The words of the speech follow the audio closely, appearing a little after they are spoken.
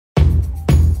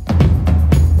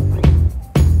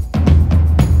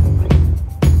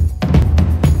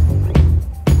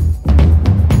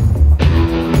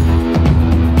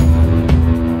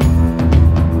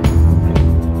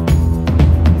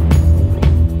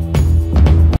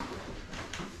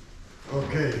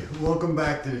Welcome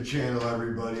back to the channel,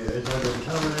 everybody. As I've been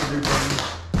telling everybody,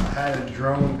 I had a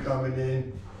drone coming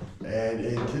in, and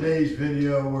in today's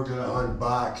video we're gonna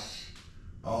unbox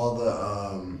all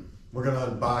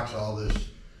this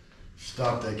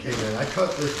stuff that came in. I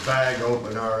cut this bag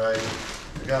open already.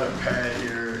 I got a pad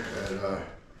here that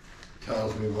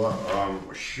tells me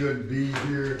what should be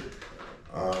here,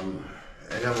 and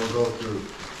then we'll go through.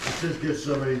 Let's just get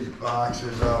some of these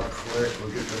boxes out quick.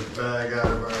 We'll get this bag out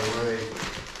of our way,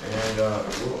 and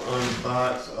we'll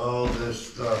unbox all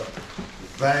this stuff.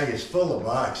 The bag is full of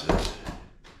boxes.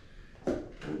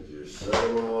 Let's just set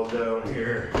them all down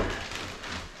here.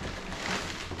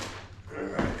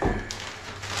 Alright,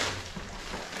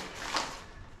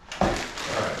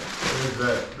 there's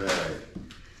that bag.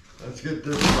 Let's get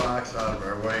this box out of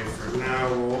our way for now.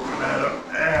 We'll open that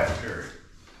up after.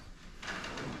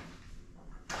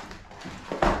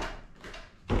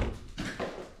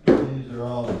 These are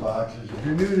all the boxes. If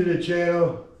you're new to the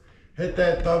channel, hit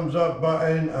that thumbs up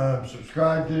button,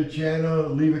 subscribe to the channel,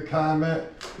 leave a comment.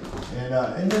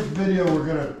 And in this video, we're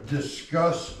going to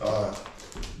discuss a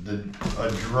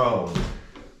drone.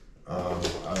 I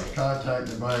was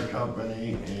contacted by a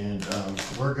company, and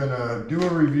we're going to do a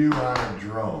review on a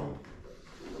drone.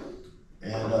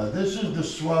 And this is the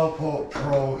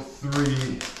SwellPro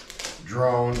 3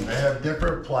 drone. They have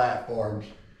different platforms.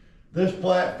 This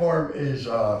platform is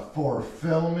for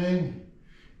filming,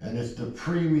 and it's the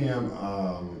premium.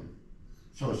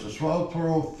 So it's the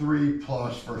SwellPro 3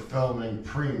 Plus for filming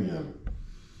premium.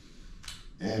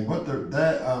 And what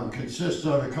that consists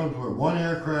of, it comes with one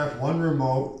aircraft, one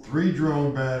remote, 3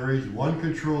 drone batteries, 1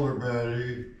 controller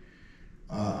battery,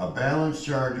 a balance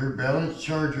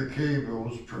charger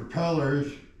cables,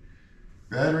 propellers,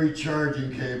 battery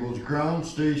charging cables, ground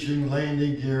station,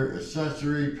 landing gear,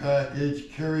 accessory package,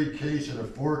 carry case, and a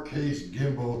 4-case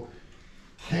gimbal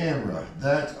camera.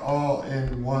 That's all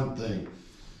in one thing.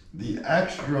 The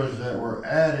extras that were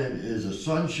added is a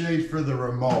sunshade for the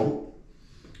remote,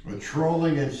 a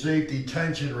trolling and safety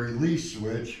tension release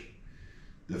switch,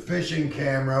 the fishing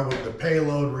camera with the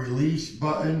payload release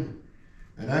button,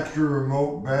 an extra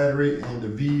remote battery, and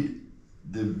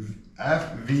the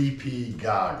FVP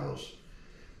goggles.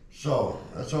 So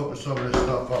let's open some of this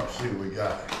stuff up, see what we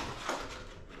got.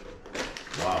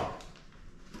 Wow.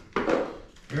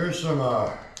 Here's some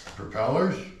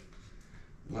propellers.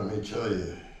 Let me tell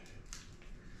you,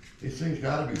 these things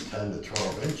got to be 10 to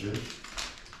 12 inches.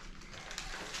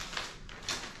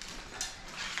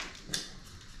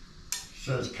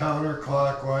 Says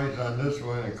counterclockwise on this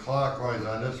one and clockwise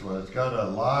on this one. It's got a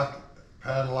lock,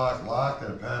 padlock lock,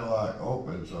 and a padlock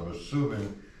open. So I'm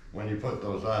assuming when you put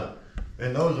those on,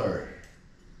 and those are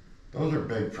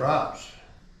big props.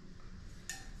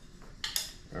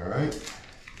 All right.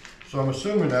 So I'm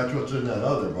assuming that's what's in that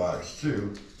other box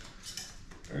too.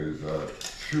 There's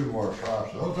 2 more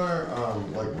props. Those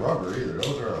aren't like rubber either.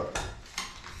 Those are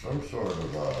some sort of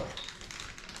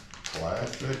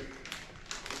plastic.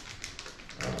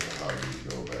 I don't know how these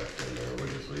go back in there. We'll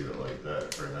just leave it like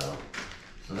that for now.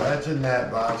 So that's in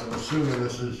that box. I'm assuming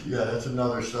this is, yeah, that's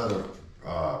another set of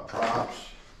props,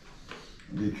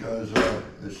 because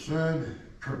it said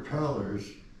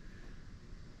propellers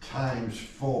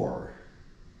 ×4.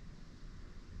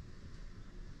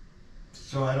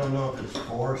 So I don't know if it's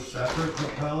 4 separate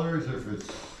propellers or if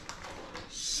it's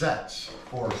sets,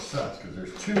 4 sets, because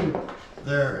there's 2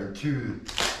 there and 2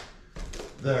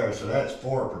 there, so that's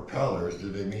 4 propellers.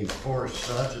 Do they mean 4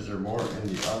 sets? Is there more in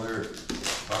the other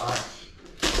box?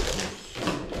 Let's see.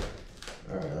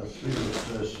 Alright, let's see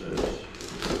what this is.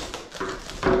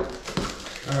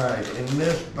 Alright, in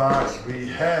this box we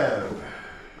have,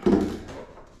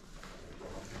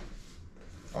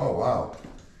 oh wow,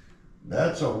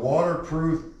 that's a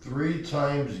waterproof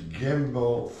 3x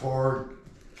gimbal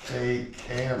 4K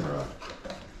camera.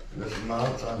 This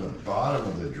mounts on the bottom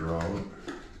of the drone.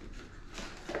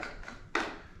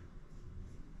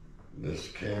 This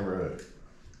camera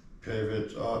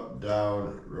pivots up,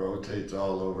 down, rotates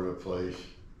all over the place,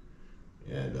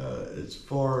 and it's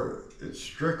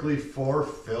strictly for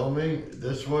filming.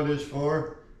 This one is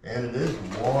for, and it is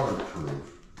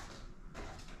waterproof.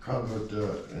 Comes with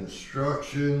the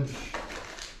instructions,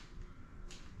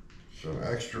 some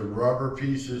extra rubber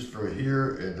pieces for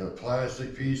here, and the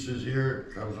plastic pieces here.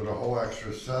 Comes with a whole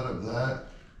extra set of that.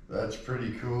 That's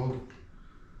pretty cool.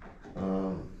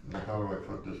 How do I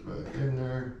put this back in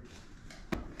there?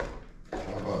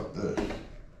 How about this?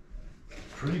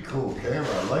 Pretty cool camera.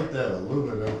 I like that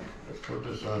aluminum. Let's put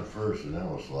this on first and then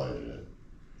we'll slide it in.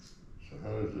 So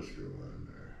how does this go on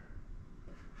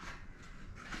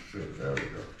there? There we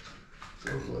go.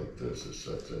 Goes like this, it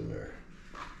sets in there.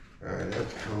 Alright,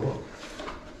 that's cool.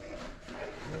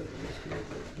 Let's go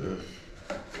like this.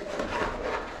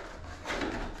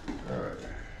 Alright.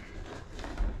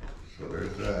 So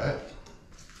there's that.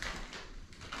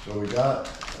 So we got,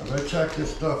 I'm gonna check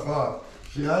this stuff off.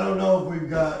 See, I don't know if we've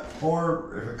got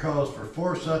if it calls for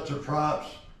 4 sets of props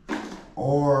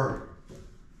or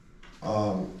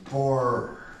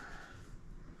 4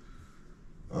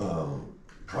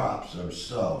 props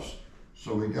themselves.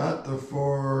 So we got the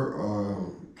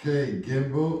 4K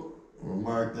gimbal. We'll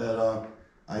mark that up.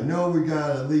 I know we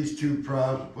got at least 2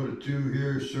 props. Put a 2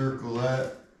 here, circle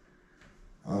that.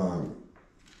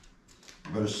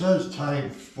 But it says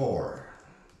times 4.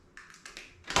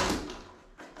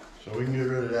 So we can get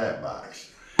rid of that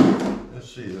box. Let's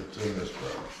see what's in this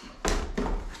box.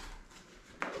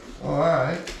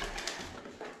 Alright.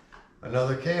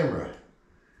 Another camera.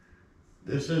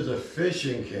 This is a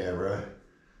fishing camera.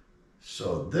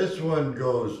 So this one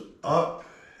goes up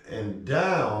and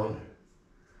down.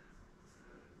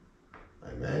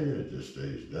 I imagine it just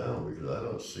stays down because I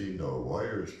don't see no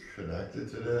wires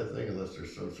connected to that thing unless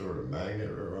there's some sort of magnet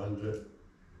that runs it.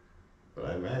 But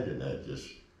I imagine that just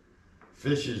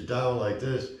fishes down like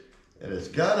this. And it's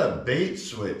got a bait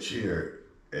switch here.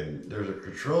 And there's a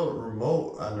control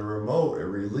remote. On the remote, it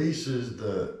releases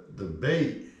the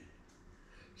bait.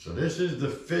 So this is the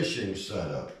fishing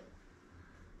setup.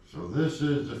 So this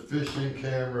is the fishing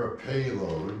camera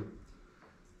payload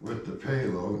with the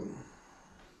payload.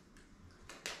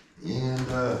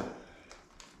 And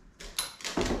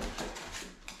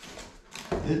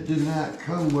it did not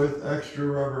come with extra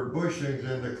rubber bushings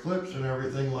and the clips and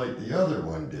everything like the other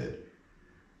one did.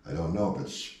 I don't know if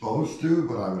it's supposed to,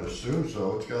 but I would assume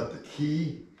so. It's got the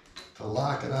key to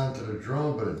lock it onto the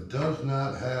drone, but it does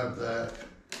not have that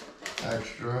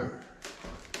extra,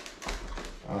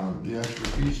 the extra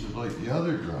pieces like the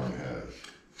other drone has.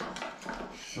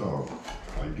 So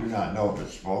I do not know if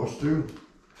it's supposed to,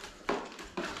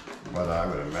 but I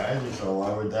would imagine so.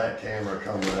 Why would that camera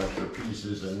come with extra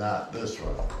pieces and not this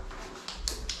one?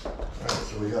 Alright,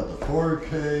 so we got the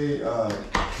 4K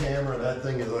camera. That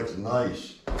thing, it looks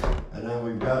nice. And then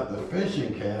we've got the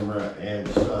fishing camera and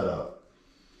setup.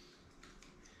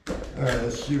 Alright,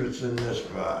 let's see what's in this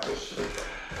box.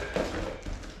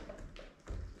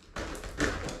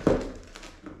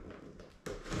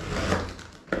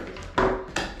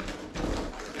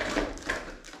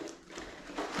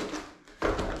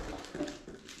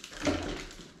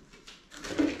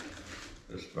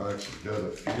 This box has got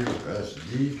a few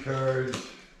SD cards.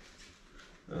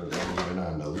 Those aren't even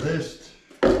on the list.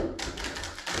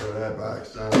 Throw that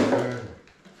box down there.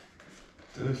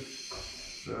 This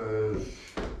says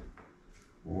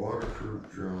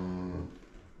waterproof drone.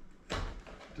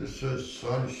 This says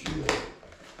sun shield.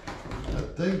 I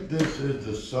think this is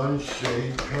the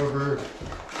sunshade cover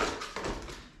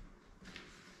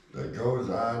that goes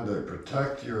on to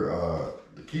protect your,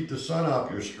 to keep the sun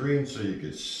off your screen so you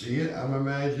can see it, I'm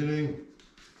imagining.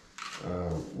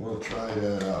 We'll try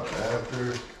that out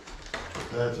after.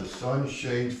 But that's a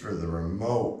sunshade for the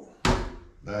remote.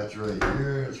 That's right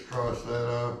here. Let's cross that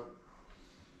up.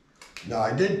 Now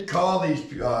I did call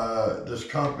this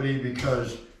company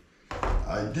because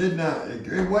I did not,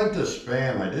 it went to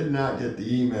spam. I did not get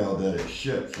the email that it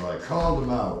shipped, so I called them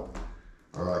out.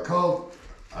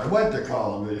 I went to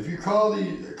call them, but if you call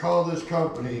this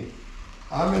company,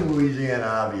 I'm in Louisiana,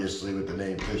 obviously, with the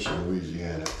name Fishing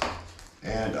Louisiana.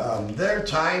 And their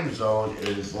time zone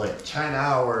is like 10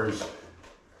 hours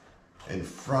in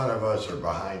front of us or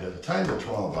behind us, 10 to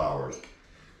 12 hours.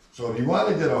 So if you want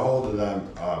to get a hold of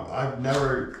them, I've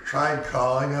never tried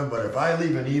calling them, but if I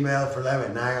leave an email for them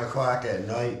at 9 o'clock at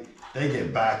night, they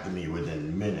get back to me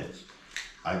within minutes.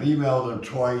 I've emailed them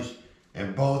twice,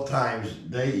 and both times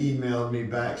they emailed me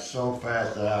back so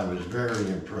fast that I was very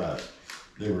impressed.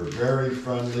 They were very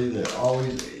friendly. They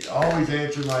always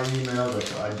answered my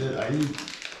emails. I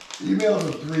emailed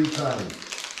them 3 times,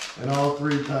 and all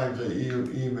 3 times they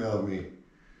emailed me,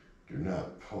 do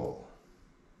not pull.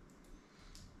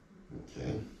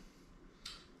 Okay.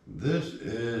 This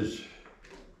is,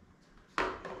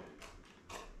 I'm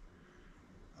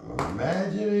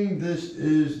imagining this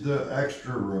is the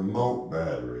extra remote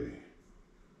battery.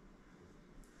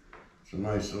 It's a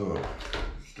nice little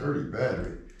sturdy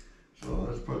battery. So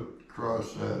let's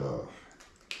cross that off.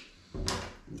 I'm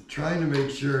trying to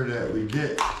make sure that we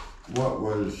get what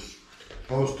was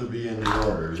supposed to be in the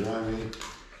order, you know what I mean?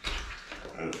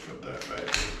 Let's put that back in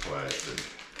the plastic.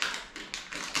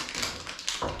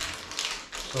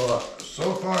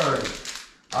 So far,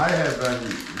 I have been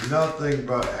nothing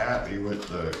but happy with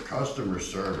the customer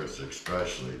service,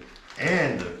 especially,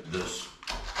 and the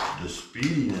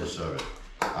speediness of it.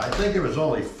 I think it was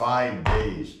only 5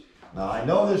 days. Now I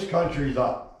know this country's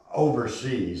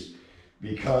overseas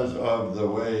because of the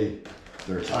way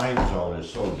their time zone is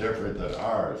so different than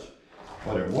ours.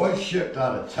 But it was shipped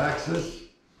out of Texas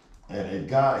and it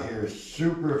got here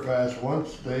super fast.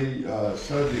 Once they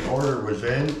said the order was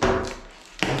in,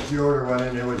 once the order went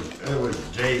in, it was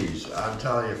days. I'm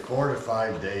telling you, 4 to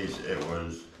 5 days it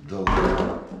was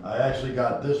delivered. I actually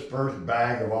got this first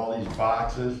bag of all these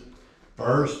boxes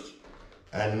first,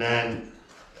 and then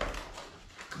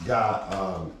got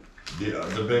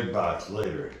the big box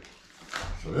later.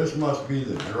 So this must be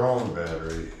the drone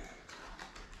battery.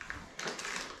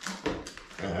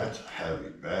 Man, that's a heavy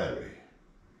battery.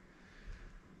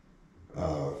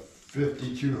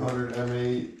 5200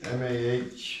 mAh.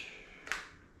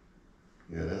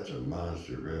 Yeah, that's a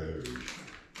monster battery.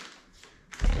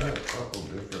 Got a couple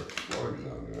different plugs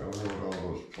on it. I don't know what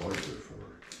all those plugs are for.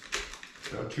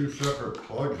 Got 2 separate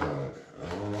plugs on it. I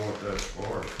don't know what that's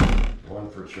for. One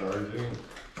for charging.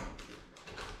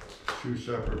 2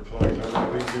 separate plugs. I'm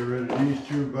going to get rid of these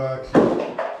 2 boxes.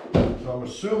 So I'm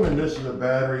assuming this is a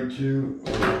battery too.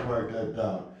 Let's mark that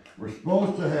down. We're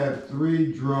supposed to have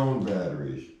 3 drone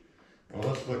batteries. Well,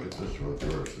 let's look at this one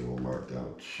first and we'll mark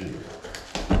down 2.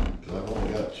 Because I've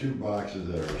only got 2 boxes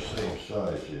that are the same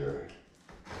size here.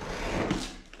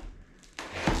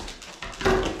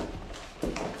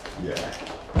 Yeah.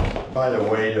 By the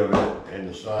weight of it and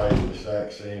the size, the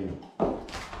exact same.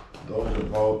 Those are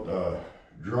both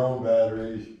drone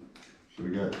batteries. So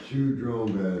we got 2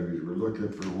 drone batteries. We're looking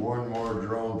for 1 more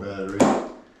drone battery.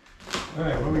 All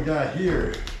right, what we got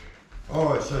here?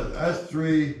 Oh, it says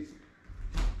S3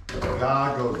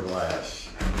 goggle glass.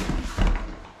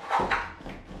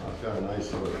 It's got a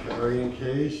nice little carrying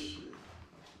case.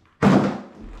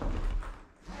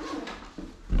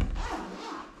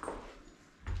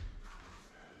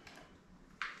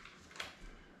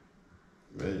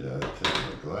 Maybe I take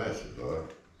my glasses off.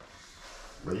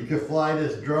 But you can fly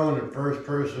this drone in first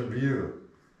person view.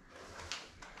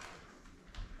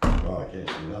 Oh, I can't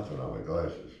see nothing on my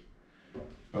glasses.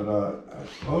 But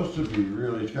it's supposed to be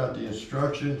really, it's got the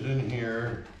instructions in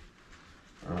here.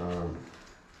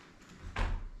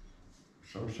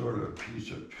 Some sort of piece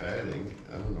of padding.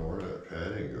 I don't know where that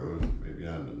padding goes. Maybe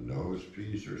on the nose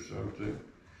piece or something.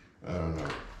 I don't know.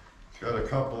 It's got a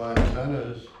couple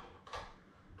antennas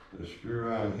to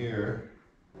screw on here.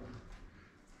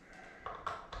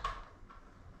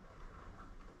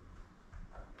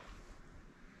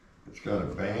 It's got a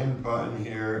band button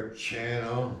here,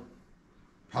 channel,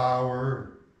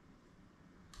 power.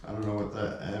 I don't know what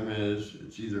that M is.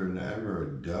 It's either an M or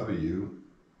a W.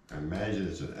 I imagine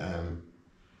it's an M.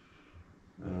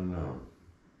 I don't know.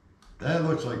 That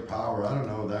looks like power. I don't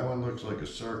know. That one looks like a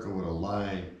circle with a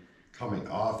line coming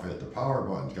off it. The power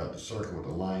button's got the circle with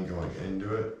a line going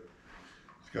into it.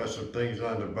 It's got some things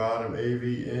on the bottom. AV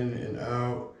in and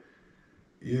out.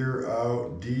 Ear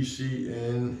out. DC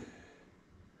in.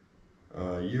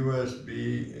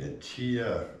 USB and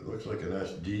TF. It looks like an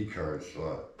SD card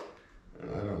slot.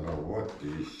 And I don't know what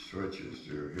these switches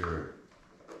do here.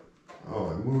 Oh,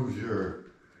 it moves your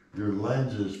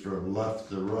lenses from left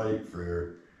to right for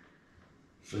your,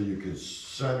 so you can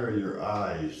center your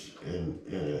eyes in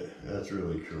it. That's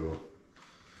really cool.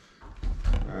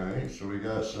 Alright, so we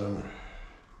got some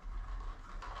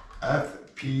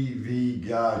FPV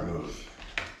goggles.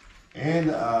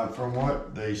 And from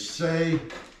what they say,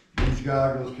 these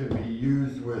goggles can be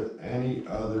used with any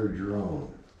other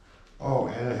drone. Oh,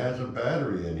 and it has a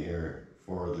battery in here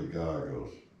for the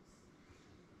goggles.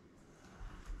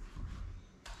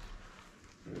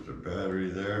 There's a battery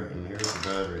there, and here's the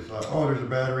battery slot. Oh, there's a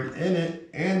battery in it,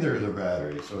 and there's a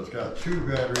battery. So it's got 2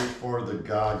 batteries for the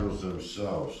goggles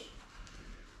themselves.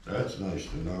 That's nice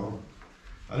to know.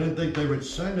 I didn't think they would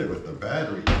send it with the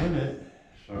battery in it.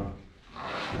 So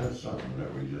that's something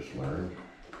that we just learned.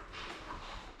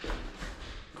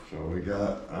 So we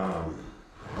got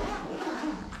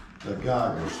the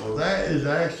goggles. So that is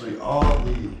actually all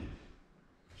the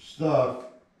stuff,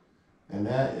 and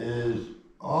that is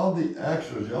all the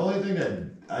extras. The only thing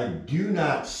that I do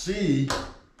not see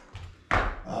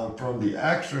from the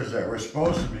extras that were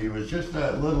supposed to be was just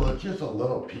that little, it's just a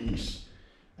little piece.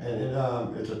 And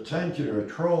it's a tension or a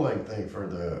trolling thing for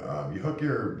the, you hook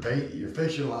your bait, your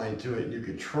fishing line to it, and you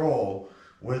can troll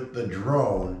with the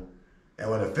drone. And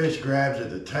when a fish grabs it,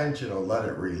 the tension will let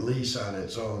it release on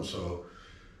its own. So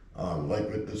like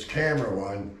with this camera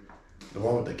one, the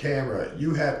one with the camera,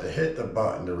 you have to hit the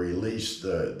button to release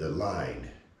the line.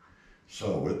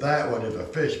 So with that one, if a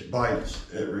fish bites,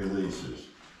 it releases.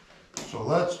 So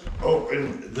let's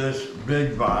open this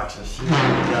big box and see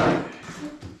what we got.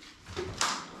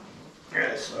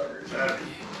 Yes,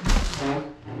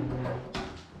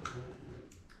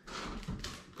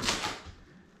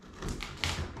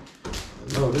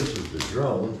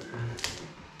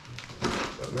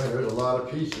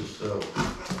 pieces still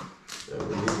that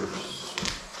we need to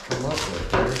come up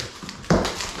with here.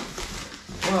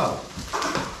 Wow,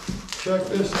 check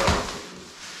this out.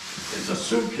 It's a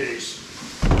suitcase.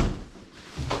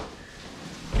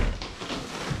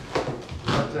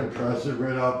 That's impressive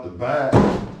right off the bat.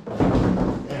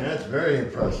 Man, that's very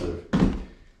impressive.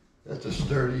 That's a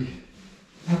sturdy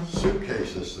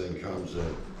suitcase this thing comes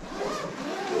in.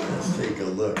 Let's take a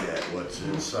look at what's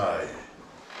inside.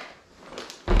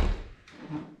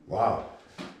 Wow,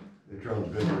 the drone's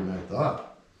bigger than I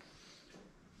thought.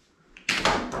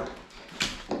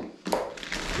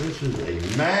 This is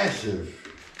a massive,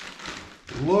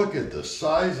 look at the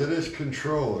size of this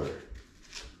controller.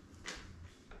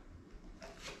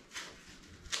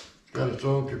 It's got its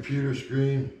own computer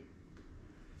screen.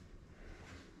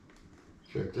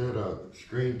 Check that out,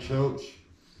 screen tilts.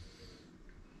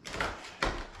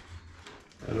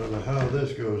 I don't know how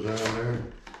this goes on there,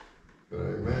 but I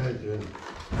imagine.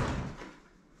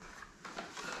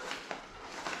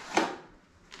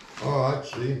 Oh, I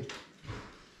see.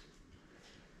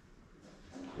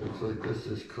 Looks like this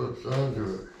just clips onto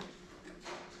it.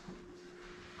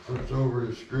 Clips over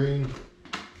the screen,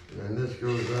 and then this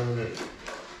goes on it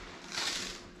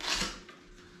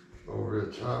over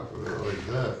the top of it like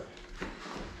that.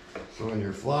 So when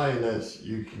you're flying this,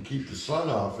 you can keep the sun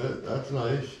off it. That's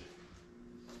nice.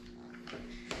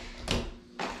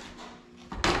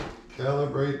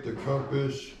 Calibrate the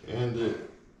compass and the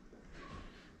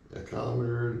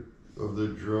accelerometer of the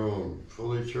drone.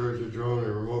 Fully charge the drone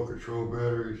and remote control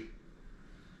batteries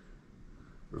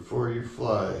before you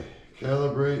fly.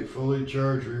 Calibrate, fully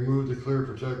charge, remove the clear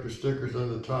protector stickers on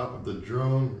the top of the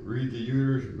drone. Read the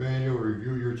user's manual,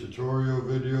 review your tutorial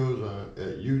videos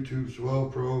at YouTube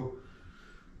SwellPro.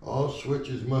 All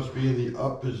switches must be in the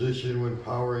up position when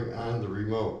powering on the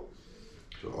remote.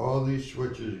 So all these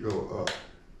switches go up.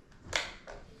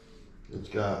 It's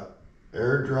got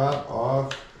airdrop,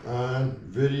 off, on,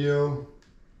 video,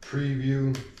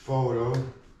 preview, photo.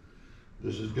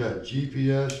 This has got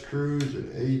GPS, cruise,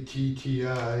 and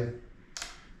ATTI.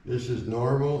 This is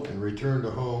normal and return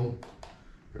to home.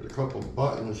 There's a couple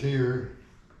buttons here.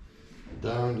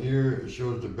 Down here, it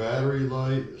shows the battery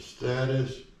light,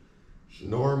 status. It's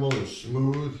normal and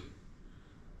smooth.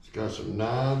 It's got some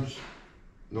knobs,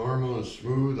 normal and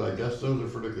smooth. I guess those are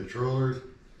for the controllers.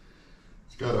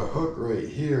 It's got a hook right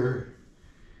here.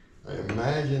 I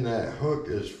imagine that hook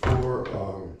is for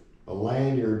a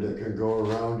lanyard that can go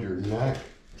around your neck.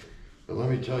 But let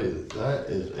me tell you, that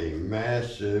is a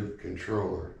massive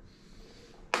controller.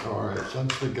 All right,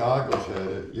 since the goggles had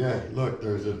it, yeah, look,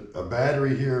 there's a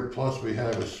battery here, plus we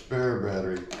have a spare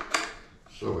battery.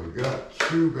 So we've got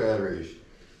 2 batteries.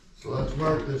 So let's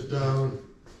mark this down.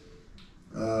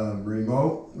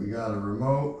 Remote, we got a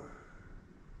remote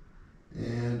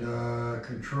and a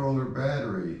controller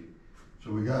battery.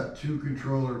 So we got 2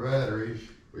 controller batteries.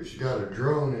 We've got a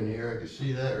drone in here. I can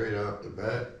see that right off the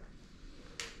bat.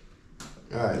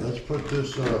 All right, let's put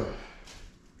this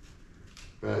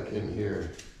back in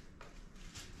here.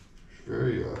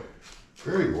 It's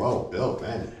very well built,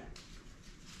 man.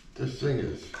 This thing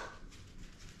is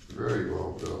very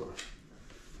well built.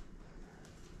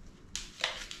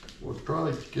 We'll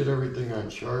probably get everything on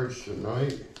charge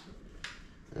tonight,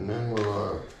 and then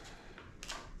we'll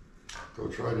go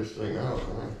try this thing out,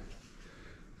 huh?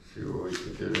 See what we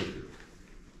can get into.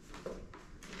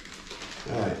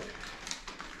 All right,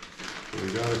 so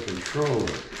we got a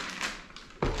controller.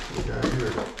 We got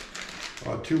here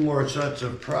 2 more sets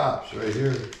of props right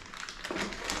here.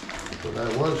 So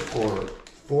that was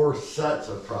 4 sets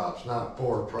of props, not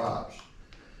 4 props.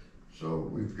 So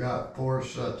we've got 4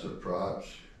 sets of props.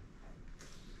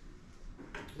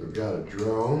 We've got a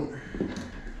drone.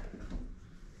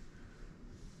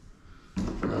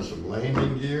 Got some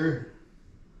landing gear.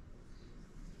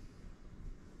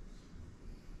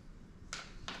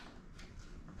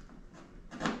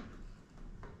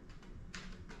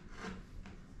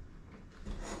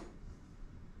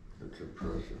 That's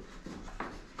impressive.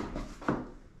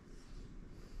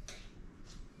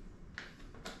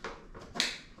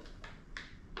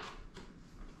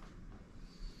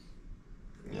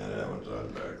 Yeah, that one's on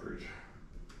backwards.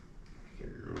 I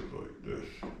think it goes like this.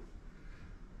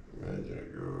 Imagine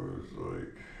it goes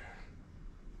like.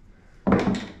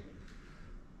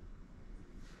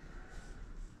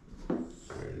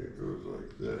 Imagine it goes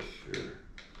like this here.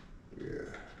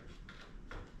 Yeah.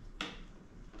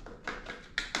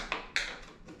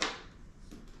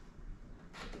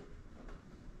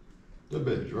 It's a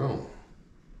big drone.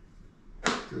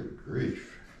 Good grief.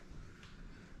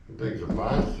 The thing's a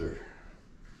monster.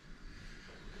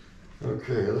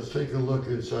 Okay, let's take a look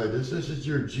inside. This is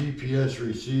your GPS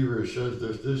receiver. It says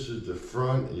this is the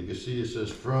front. You can see it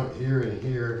says front here and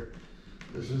here.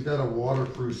 This has got a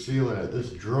waterproof seal in it.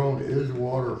 This drone is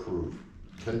waterproof.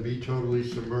 Can be totally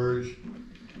submerged.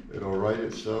 It'll right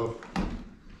itself.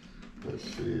 Let's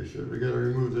see, it says we gotta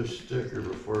remove this sticker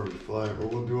before we fly,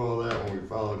 but we'll do all that when we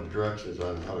follow the directions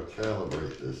on how to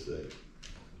calibrate this thing.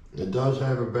 It does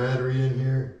have a battery in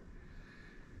here.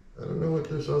 I don't know what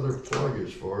this other plug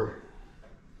is for.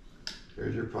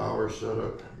 There's your power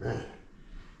setup. Man,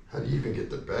 how do you even get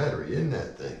the battery in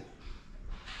that thing?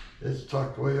 It's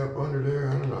tucked way up under there.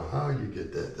 I don't know how you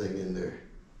get that thing in there.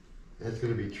 That's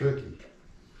gonna be tricky.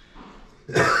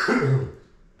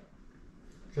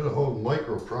 Got a whole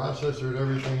microprocessor and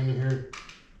everything in here.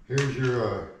 Here's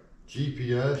your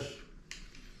GPS.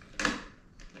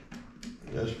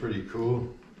 That's pretty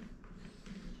cool.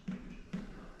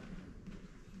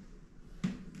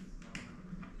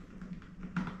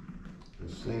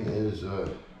 This thing is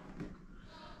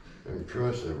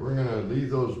impressive. We're gonna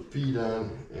leave those feet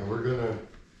on, and we're gonna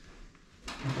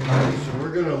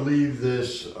leave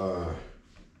this.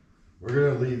 We're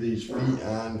gonna leave these feet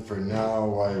on for now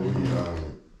while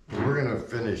we're gonna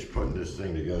finish putting this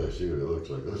thing together. See what it looks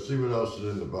like. Let's see what else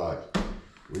is in the box.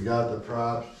 We got the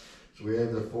props. So we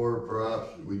have the 4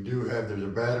 props. We do have. There's a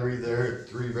battery there.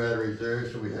 3 batteries there.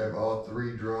 So we have all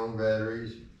 3 drone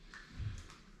batteries.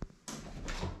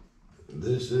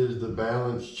 This is the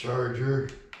balance charger.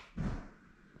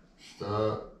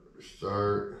 Stop,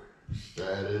 start,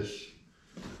 status.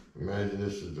 Imagine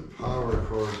this is the power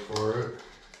cord for it.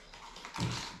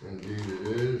 Indeed it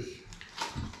is.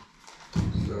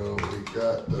 So we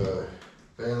got the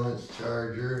balance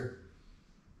charger.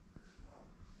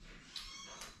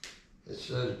 It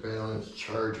says balance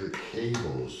charger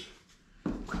cables.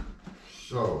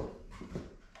 So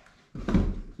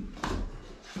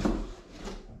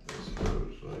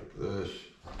this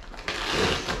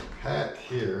pack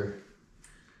here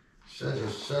says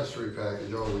accessory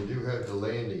package. Oh, we do have the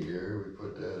landing gear. We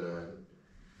put that on.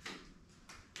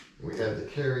 We have the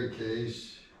carry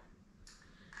case,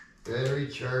 battery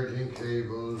charging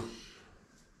cables,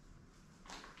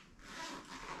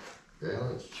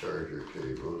 balance charger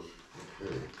cables.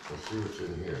 Okay, let's see what's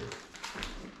in here.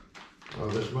 Oh,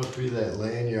 this must be that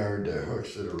lanyard that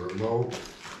hooks to the remote.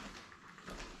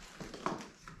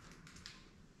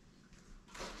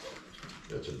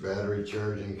 That's a battery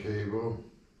charging cable.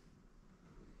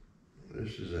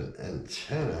 This is an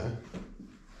antenna.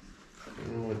 I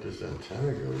don't know what this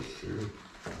antenna goes to.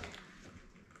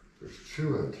 There's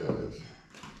 2 antennas.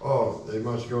 Oh, they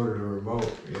must go to the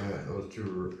remote. Yeah, those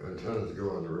 2 antennas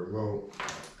go on the remote.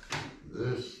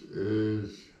 This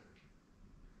is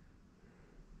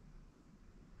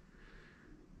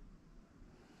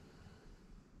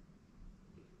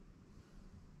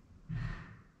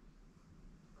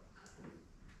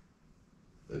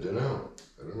I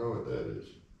don't know what that is.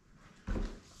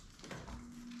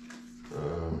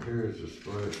 Here's the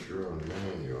Splash Drone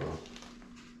manual.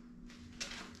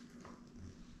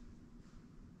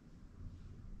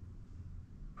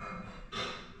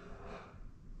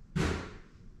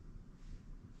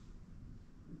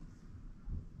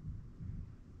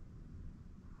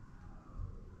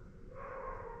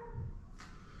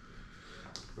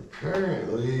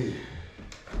 Apparently,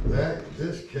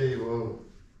 this cable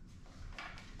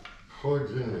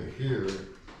plugs into here.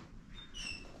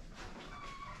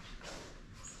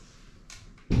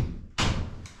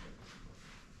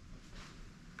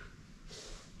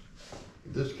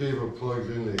 This cable plugs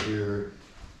into here.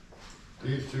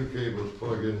 These 2 cables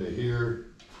plug into here.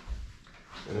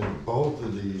 And then both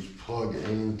of these plug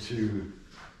into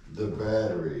the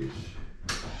batteries.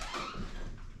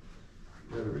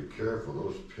 You gotta be careful,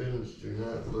 those pins do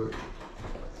not look.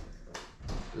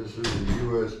 This is a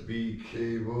USB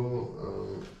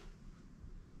cable.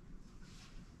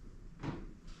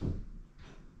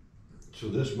 So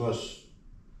this must,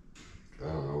 I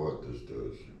don't know what this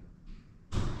does.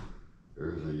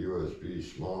 There's a USB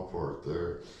small port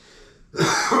there.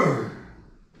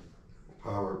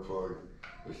 Power plug.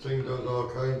 This thing does all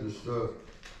kinds of stuff.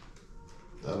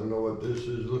 I don't know what this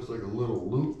is. It looks like a little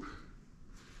loop.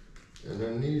 And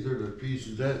then these are the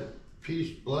pieces. That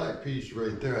piece, black piece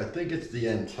right there, I think it's the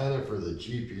antenna for the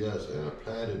GPS, and a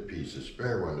padded piece, a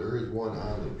spare one. There is one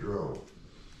on the drone.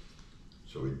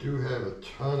 So we do have a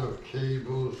ton of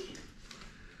cables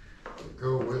to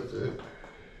go with it.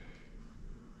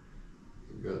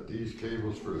 We've got these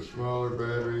cables for the smaller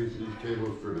batteries, these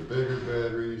cables for the bigger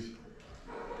batteries.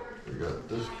 We got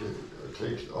this cable. It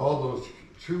takes all those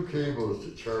 2 cables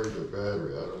to charge a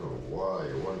battery. I don't know why.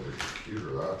 One's a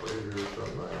computer operator or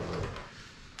something, I don't know.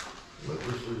 but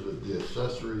this is the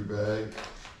accessory bag.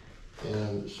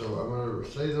 And so I'm going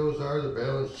to say those are the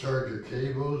balance charger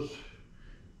cables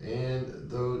and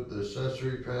the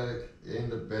accessory pack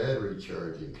and the battery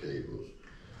charging cables.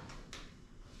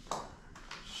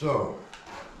 So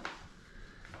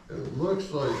it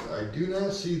looks like I do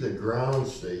not see the ground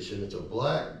station. It's a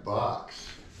black box.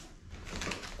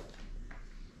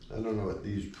 I don't know what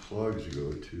these plugs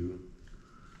go to.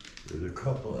 There's a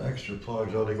couple extra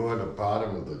plugs. Oh, they go on the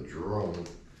bottom of the drone.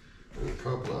 There's a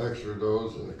couple extra of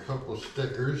those and a couple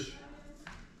stickers.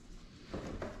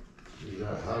 You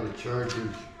got how to charge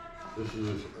it. This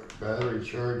is battery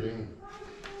charging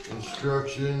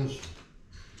instructions.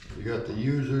 You got the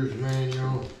user's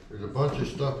manual. There's a bunch of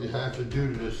stuff you have to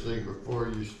do to this thing before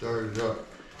you start it up.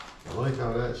 I like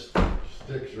how that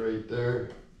sticks right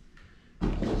there.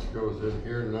 This goes in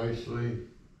here nicely.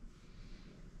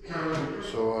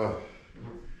 So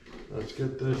let's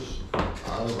get this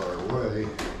out of our way.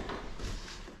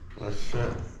 Let's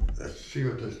see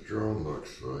what this drone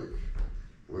looks like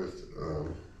with,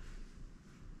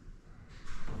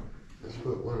 let's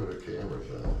put one of the cameras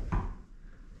on.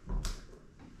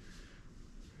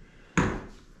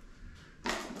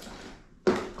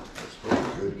 Let's put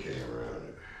a good camera on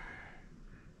it.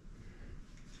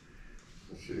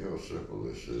 Let's see how simple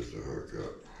this is to hook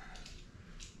up.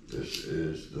 This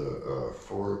is the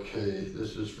 4K,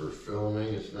 this is for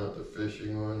filming, it's not the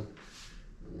fishing one.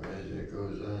 Imagine it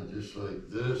goes on just like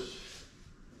this.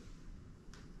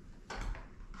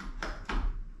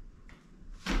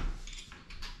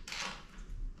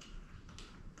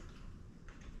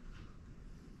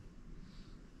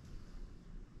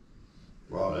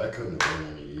 Wow, that couldn't have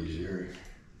been any easier.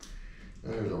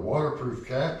 And there's a waterproof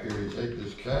cap here. You take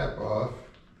this cap off,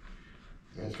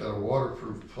 and it's got a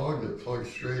waterproof plug that plugs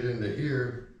straight into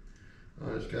here.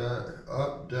 And it's got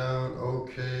up, down,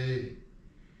 OK,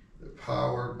 the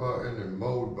power button and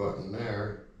mode button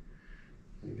there.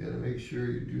 You gotta make sure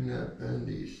you do not bend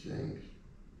these things.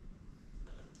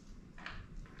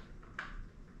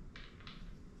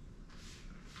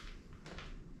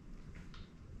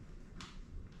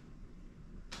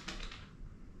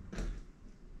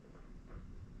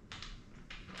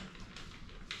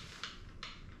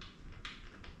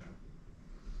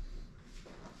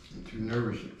 I'm too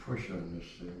nervous to push on this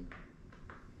thing.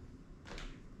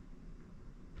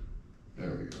 There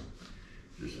we go.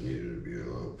 Just needed to be a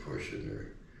little push in there.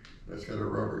 That's got a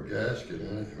rubber gasket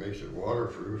in it. It makes it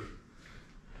waterproof.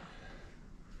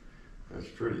 That's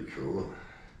pretty cool.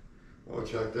 Oh,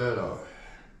 check that out.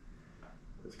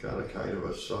 It's got a kind of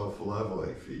a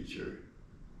self-leveling feature.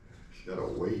 It's got a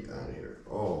weight on here.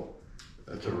 Oh,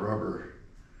 that's a rubber.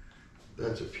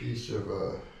 That's a piece of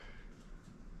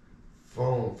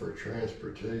foam for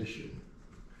transportation.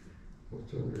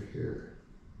 What's under here?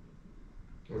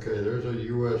 Okay, there's a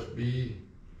USB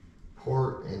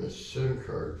port and a SIM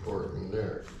card port in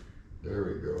there. There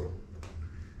we go.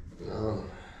 Now,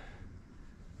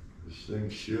 this thing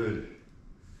should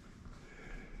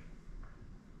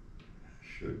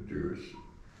do its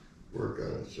work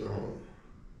on its own.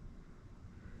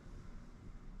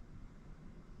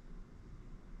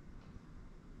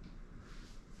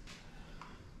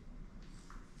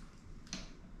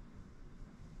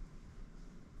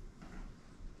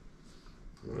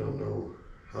 I don't know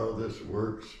how this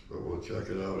works, but we'll check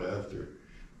it out after.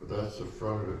 But that's the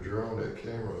front of the drone. That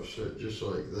camera will sit just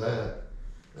like that.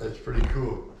 That's pretty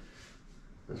cool.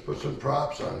 Let's put some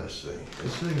props on this thing.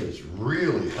 This thing is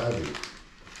really heavy.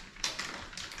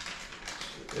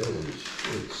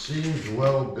 It seems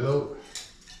well built.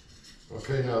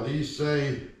 Okay, now these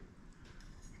say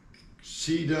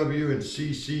CW and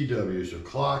CCW, so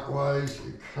clockwise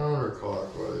and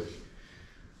counterclockwise.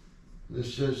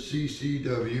 This says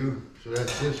CCW, so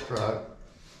that's this prop.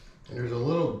 And there's a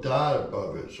little dot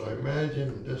above it, so I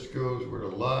imagine this goes where the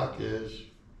lock is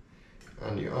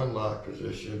on the unlock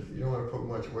position. You don't want to put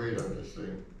much weight on this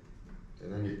thing.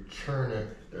 And then you turn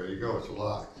it, there you go, it's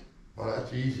locked. Oh,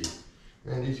 that's easy.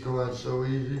 Man, these go on so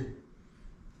easy.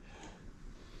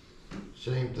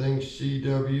 Same thing,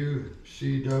 CW,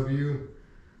 CW.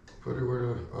 Put it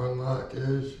where the unlock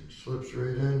is, it slips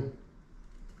right in.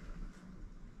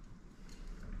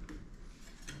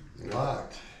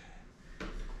 Locked.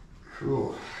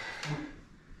 Cool.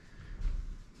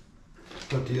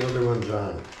 Put the other ones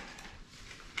on.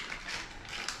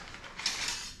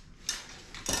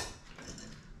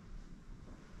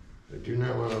 I do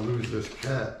not want to lose this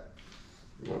cap.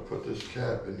 I'm going to put this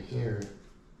cap in here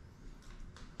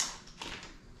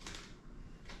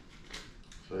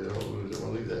so I don't lose it.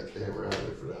 I'm going to leave that camera out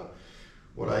there for now.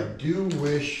 What I do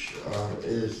wish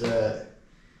is that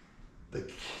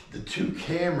the 2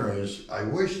 cameras. I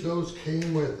wish those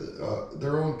came with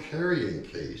their own carrying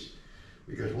case,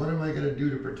 because what am I going to do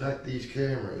to protect these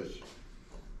cameras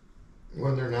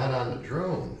when they're not on the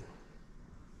drone?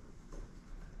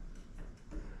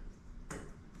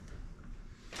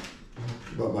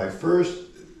 But my first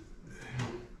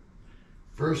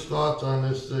thoughts on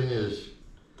this thing is,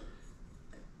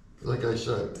 like I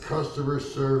said, customer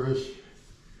service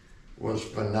was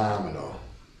phenomenal.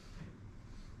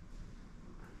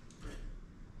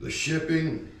 The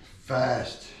shipping,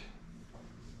 fast,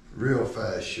 real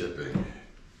fast shipping.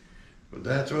 But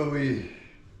that's what we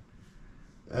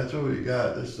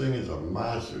got. This thing is a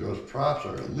monster. Those props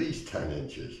are at least 10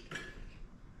 inches.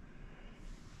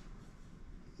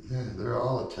 Yeah, they're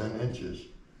all at 10 inches.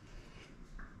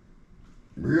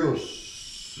 Real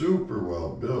super well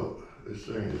built. This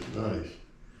thing is nice.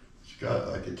 It's got,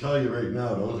 I can tell you right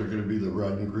now, those are going to be the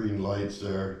red and green lights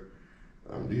there.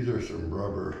 These are some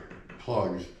rubber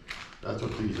plugs. That's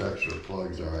what these extra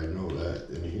plugs are, I know that,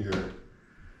 in here.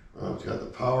 It's got the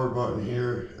power button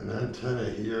here, an antenna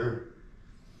here.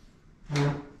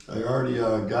 I already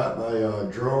got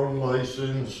my drone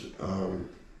license.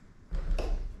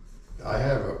 I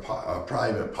have a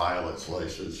private pilot's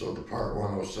license, so the Part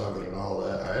 107 and all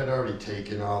that. I had already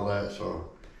taken all that,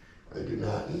 so I do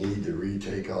not need to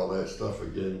retake all that stuff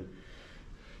again.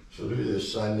 So they're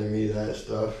just sending me that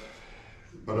stuff.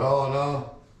 But all in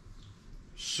all,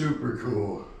 super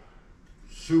cool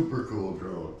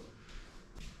drone.